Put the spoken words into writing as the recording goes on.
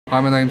Hi,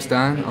 my name's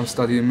Dan. I'm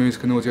studying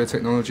music and audio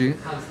technology,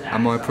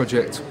 and my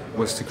project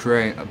was to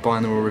create a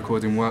binaural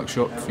recording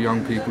workshop for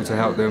young people to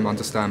help them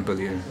understand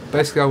bullying.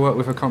 Basically, I work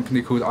with a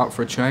company called Up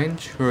for a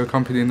Change, who are a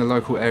company in the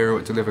local area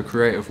that deliver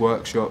creative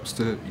workshops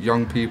to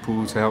young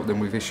people to help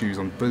them with issues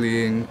on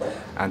bullying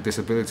and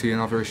disability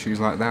and other issues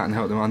like that, and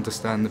help them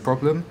understand the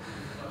problem.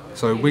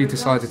 So we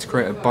decided to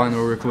create a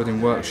binaural recording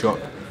workshop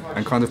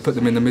and kind of put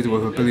them in the middle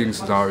of a bullying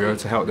scenario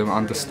to help them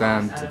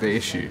understand the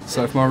issue.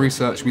 So for my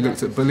research, we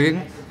looked at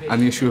bullying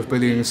and the issue of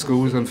bullying in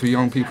schools and for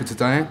young people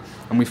today,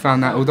 and we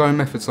found that although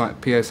methods like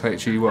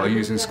PSHE, what are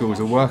used in schools,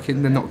 are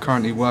working, they're not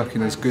currently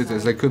working as good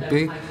as they could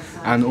be,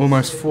 and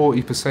almost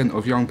 40%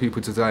 of young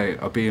people today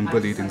are being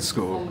bullied in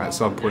school at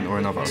some point or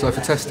another. So for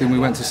testing, we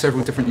went to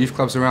several different youth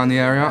clubs around the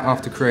area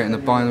after creating a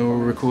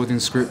binaural recording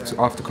script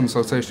after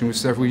consultation with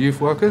several youth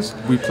workers.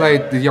 We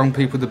played the young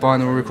people the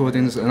binaural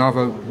recordings and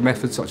other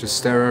methods such as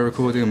stereo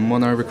recording and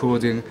mono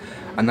recording,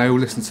 and they all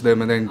listened to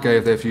them and then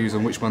gave their views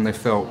on which one they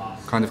felt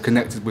kind of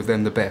connected with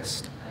them the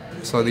best.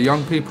 So the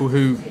young people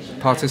who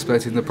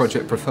participated in the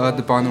project preferred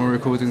the binaural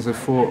recordings. They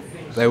thought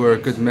they were a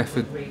good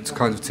method to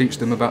kind of teach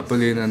them about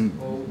bullying and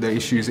the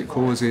issues it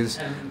causes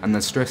and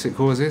the stress it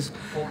causes.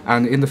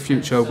 And in the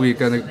future we're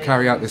going to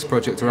carry out this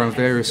project around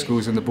various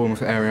schools in the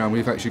Bournemouth area, and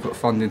we've actually got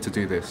funding to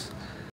do this.